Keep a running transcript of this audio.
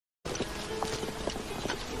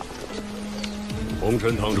红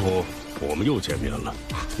尘堂主，我们又见面了。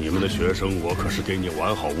你们的学生，我可是给你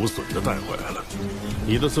完好无损的带回来了。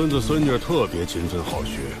你的孙子孙女特别勤奋好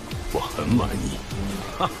学，我很满意。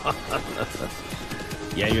哈哈哈哈哈！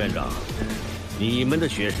严院长，你们的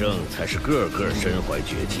学生才是个个身怀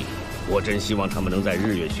绝技，我真希望他们能在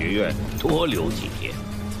日月学院多留几天。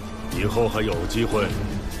以后还有机会，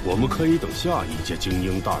我们可以等下一届精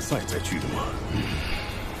英大赛再聚嘛。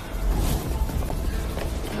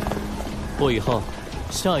霍雨浩，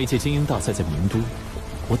下一届精英大赛在名都，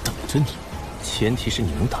我等着你，前提是你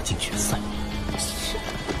能打进决赛。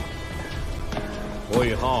霍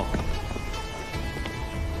雨浩，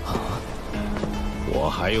我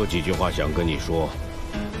还有几句话想跟你说。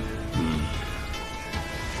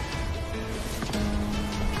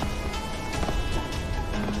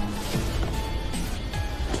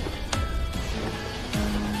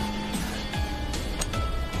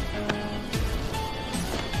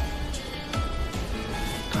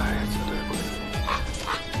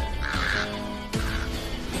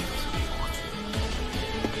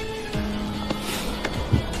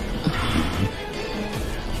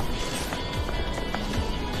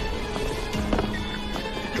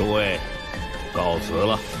诸位，告辞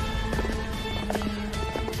了。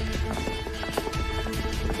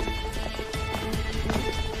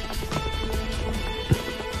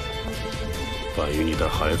范宇，你带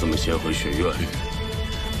孩子们先回学院。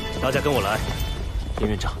大家跟我来。严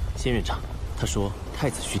院长、仙院长，他说太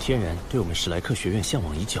子徐天然对我们史莱克学院向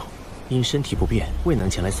往已久，因身体不便未能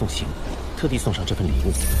前来送行，特地送上这份礼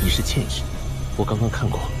物以示歉意。我刚刚看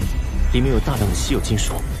过，里面有大量的稀有金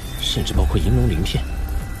属，甚至包括银龙鳞片。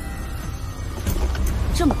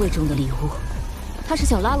这么贵重的礼物，他是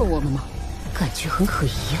想拉拢我们吗？感觉很可疑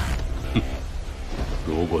啊。哼，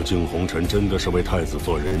如果靖红尘真的是为太子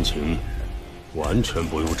做人情，完全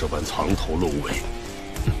不用这般藏头露尾。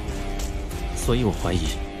所以我怀疑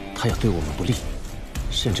他要对我们不利，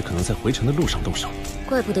甚至可能在回城的路上动手。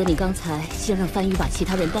怪不得你刚才先让范宇把其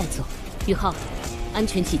他人带走。宇浩，安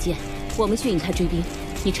全起见，我们去引开追兵，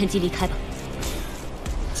你趁机离开吧。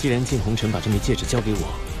既然靖红尘把这枚戒指交给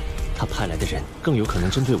我，他派来的人更有可能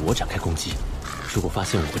针对我展开攻击。如果发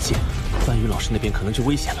现我不见，范宇老师那边可能就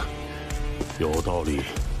危险了。有道理，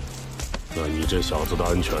那你这小子的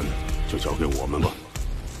安全就交给我们吧。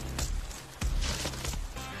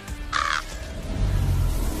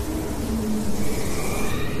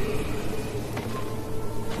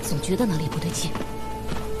总觉得哪里不对劲。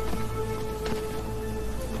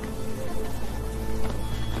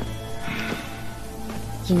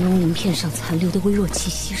银龙鳞片上残留的微弱气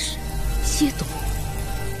息是蝎斗，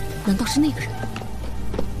难道是那个人？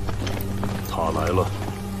他来了，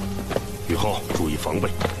宇浩，注意防备。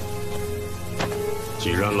既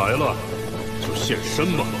然来了，就现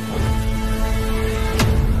身吧。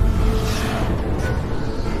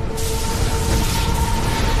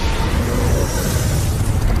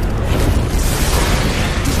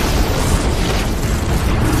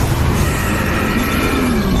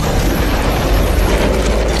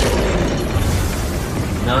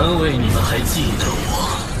难为你们还记得我。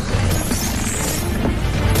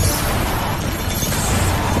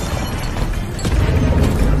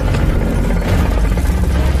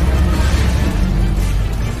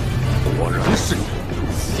果然是你，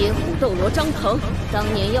邪虎斗罗张鹏，当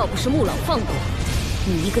年要不是穆老放过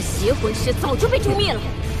你，一个邪魂师早就被诛灭了。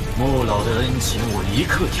穆老的恩情我一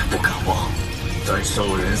刻也不敢忘，但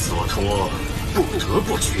受人所托，不得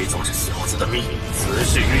不取走这小子的命。此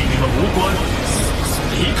事与你们无关，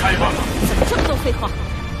离开吧。怎么这么多废话？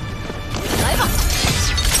来吧！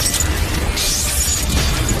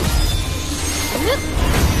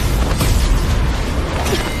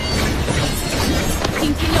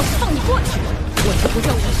今天要是放你过去，我就不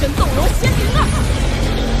叫武神斗罗仙灵了。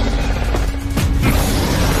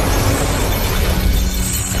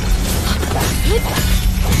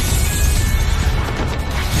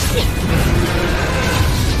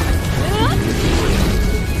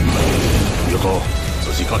宇浩，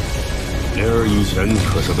仔细看，莲儿以前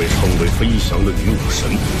可是被称为飞翔的女武神，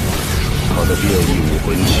她的变异武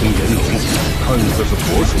魂青炎龙，看似是火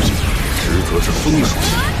属性，实则是风属性，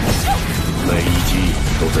每一击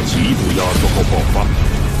都在极度压缩后爆发，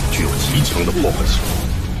具有极强的破坏性。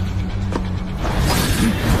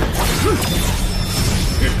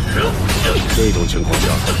这种情况下，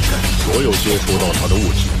所有接触到它的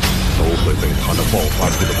物体都会被它的爆发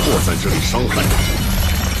出的扩散之力伤害，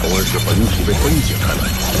从而使本体被分解开来。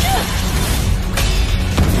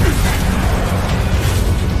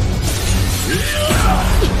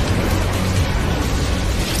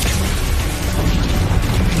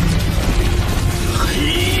黑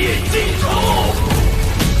夜尽头，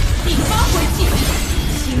第8回忌，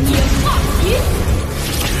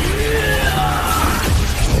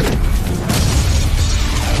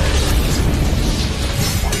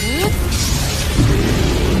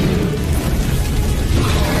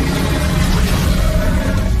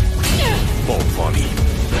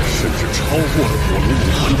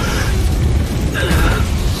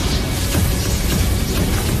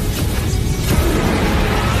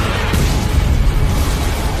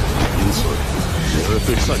儿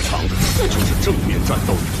最擅长的就是正面战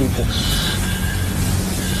斗与突破。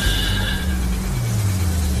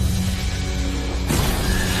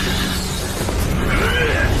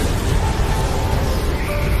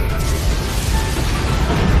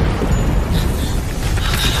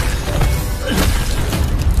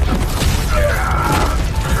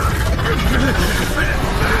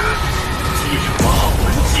记什么好文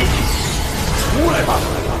技？出来吧，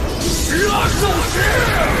十二兽师！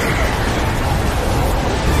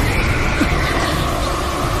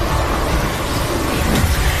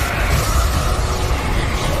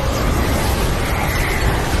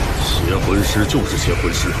 邪魂师就是邪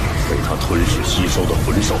魂师，被他吞噬吸收的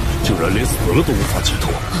魂兽，竟然连死了都无法解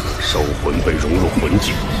脱。兽魂被融入魂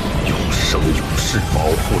境，永生永世保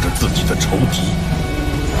护着自己的仇敌。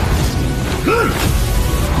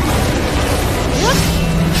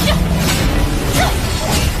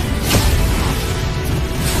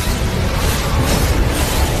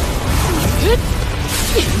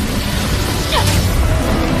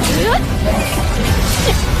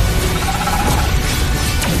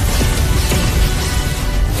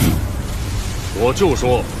我就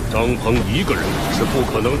说，张鹏一个人是不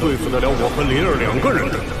可能对付得了我和林儿2个人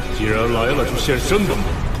的。既然来了，就现身吧，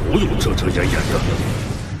不用遮遮掩掩的。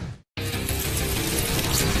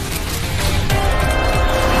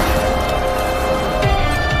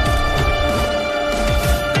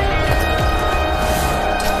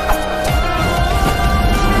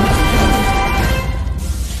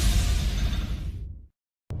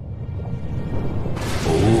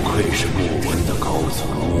不愧是莫文的高足。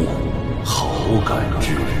 好感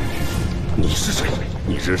知，你是谁？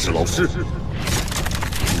你认识老师？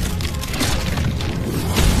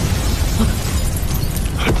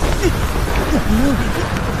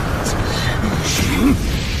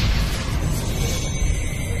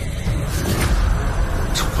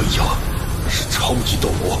这威压是超级斗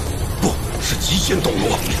罗，不是极限斗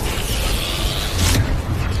罗。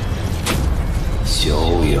逍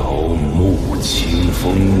遥沐清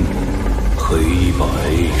风。 黑白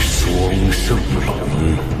双圣龙，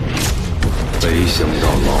没想到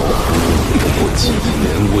老夫不过几年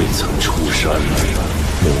未曾出山，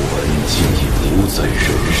莫文竟已不在人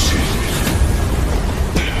世。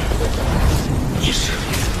你是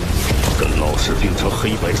跟老师变成黑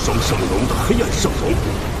白双圣龙的黑暗圣龙，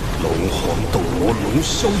龙皇斗罗龙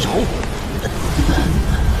逍遥。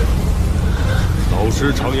老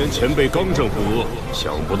师常言前辈刚正不阿，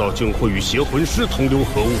想不到竟会与邪魂师同流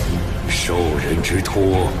合污。 受人之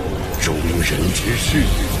托，忠人之事。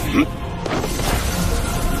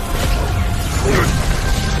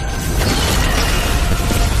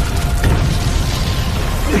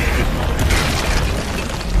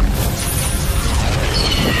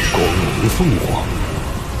光明凤凰。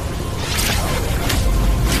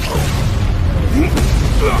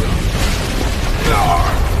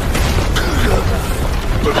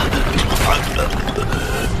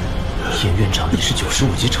严院长已是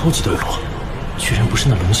95级超级斗罗，居然不是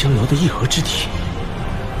那龙逍遥的一合之体。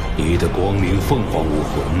你的光明凤凰武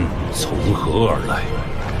魂从何而来？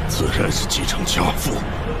自然是继承家父，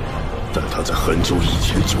但他在很久以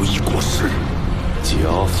前就已过世。家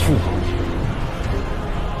父？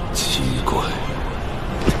奇怪，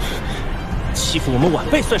欺负我们晚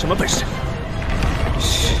辈算什么本事？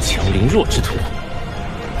恃强凌弱之徒，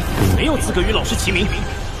你没有资格与老师齐名。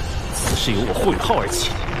此事由我霍雨浩而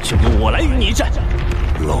起。 就由我来与你一战，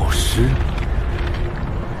老师，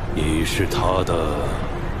你是他的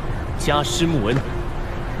家师穆恩，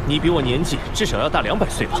你比我年纪至少要大200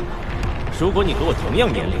岁吧？如果你和我同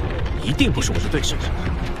样年龄，一定不是我的对手。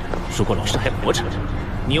如果老师还活着，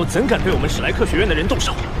你又怎敢对我们史莱克学院的人动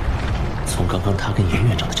手？从刚刚他跟严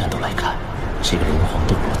院长的战斗来看，这个龙皇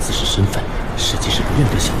斗罗自恃身份，实际是不愿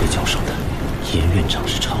跟小辈交手的。严院长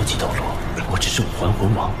是超级斗罗，我只是5环魂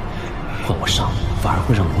王。 换我上，反而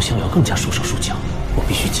会让龙逍遥更加束手束脚。我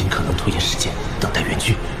必须尽可能拖延时间，等待援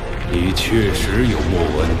军。你确实有莫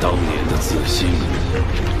文当年的自信，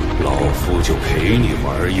老夫就陪你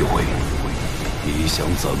玩一回。你想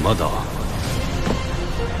怎么打？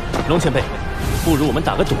龙前辈，不如我们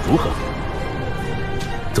打个赌如何？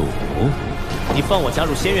赌？你放我加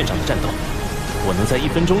入仙院长的战斗，我能在1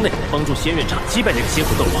分钟内帮助仙院长击败这个邪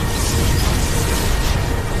虎斗王。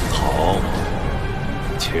好。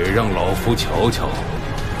 且让老夫瞧瞧，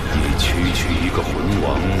你区一个魂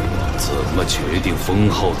王，怎么决定封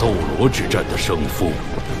号斗罗之战的胜负？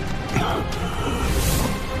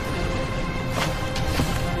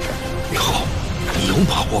你好，你有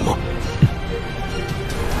把握吗？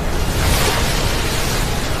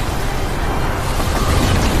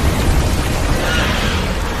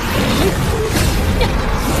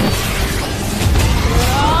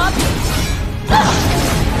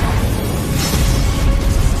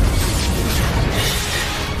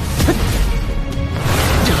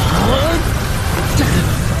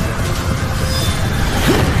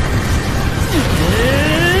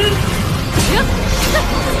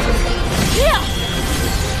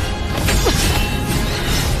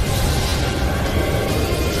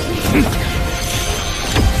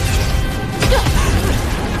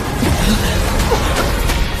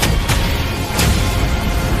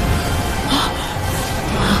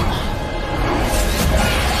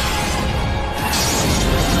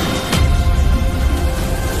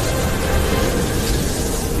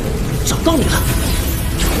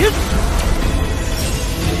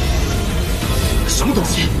么东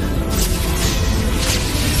西？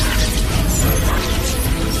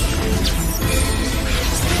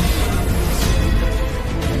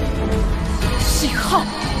信号。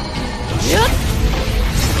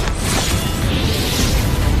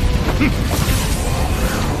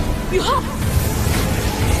宇浩。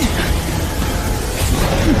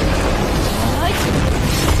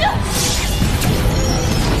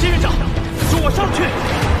谢院长，助我上去！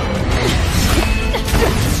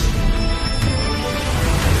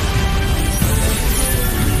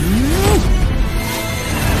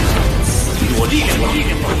赐予我力量，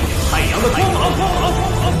太阳的光芒！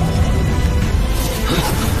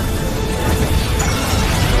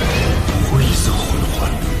灰色魂环，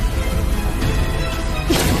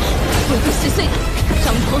魂骨撕碎了，张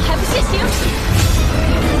鹏还不现形！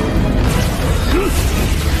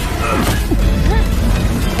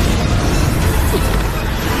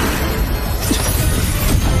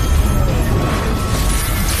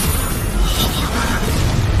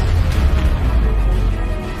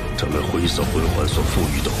这枚灰色魂环所赋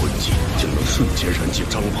予的魂技，竟能瞬间燃尽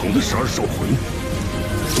张鹏的12兽魂。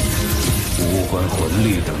无关魂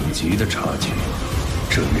力等级的差距，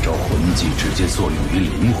这一招魂技直接作用于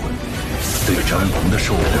灵魂，对张鹏的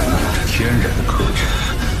兽魂有着天然的克制。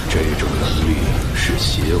这种能力是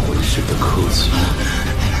邪魂师的克星。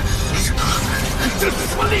这是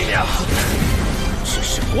什么力量？这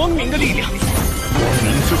是光明的力量，光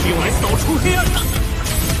明就是用来扫除黑暗的。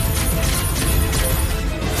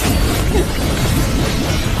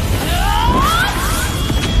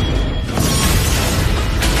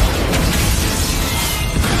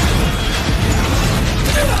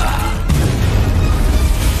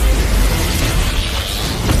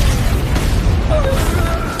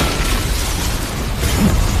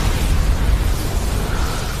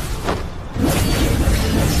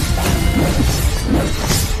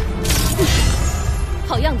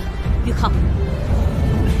好样的，宇浩！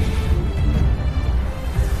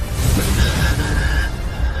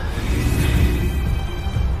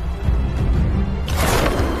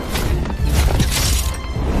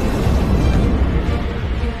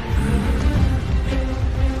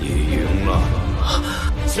你赢了，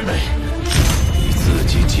前辈，你自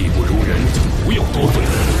己技不如人，就不用多嘴。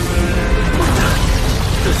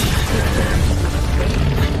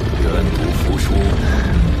愿赌服输，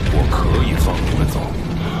我可以放你们走。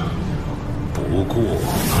不过，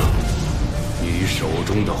你手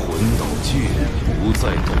中的魂导戒不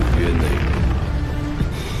在赌约内。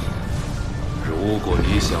如果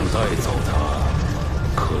你想带走它，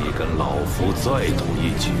可以跟老夫再赌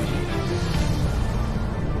一局。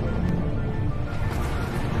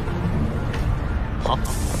好，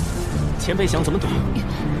前辈想怎么赌？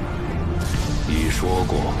你说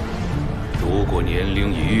过，如果年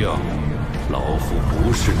龄一样，老夫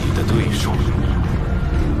不是你的对手。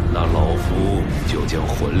那老夫就将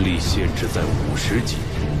魂力限制在50级，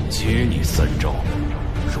接你3招，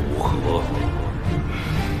如何？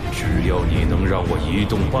只要你能让我移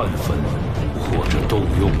动半分，或者动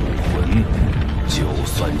用武魂，就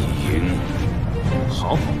算你赢。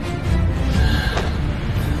好。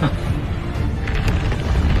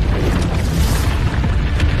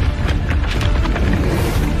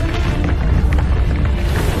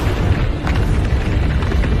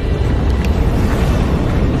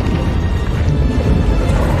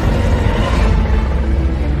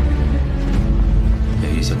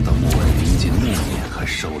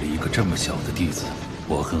这么小的弟子，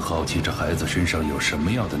我很好奇这孩子身上有什么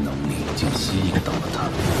样的能力，竟吸引到了他。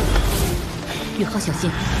宇浩，小心！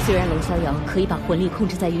虽然龙逍遥可以把魂力控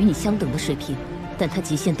制在与你相等的水平，但他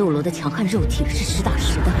极限斗罗的强悍肉体是实打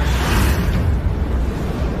实的。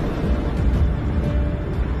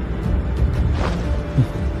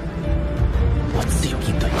我自有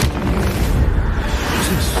应对。这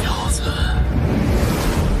小子。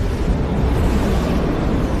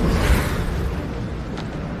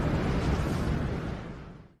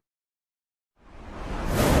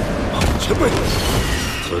前辈，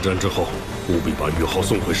此战之后，务必把宇浩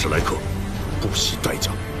送回史莱克，不惜代价。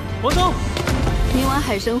王东，明晚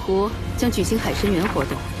海神湖将举行海神园活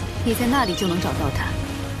动，你在那里就能找到他。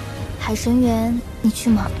海神园，你去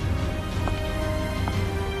吗？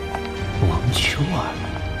王秋儿，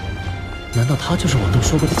难道她就是王东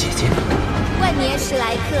说过的姐姐？万年史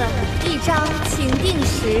莱克，一张请定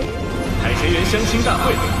时。海神园相亲大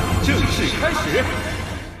会正式开始。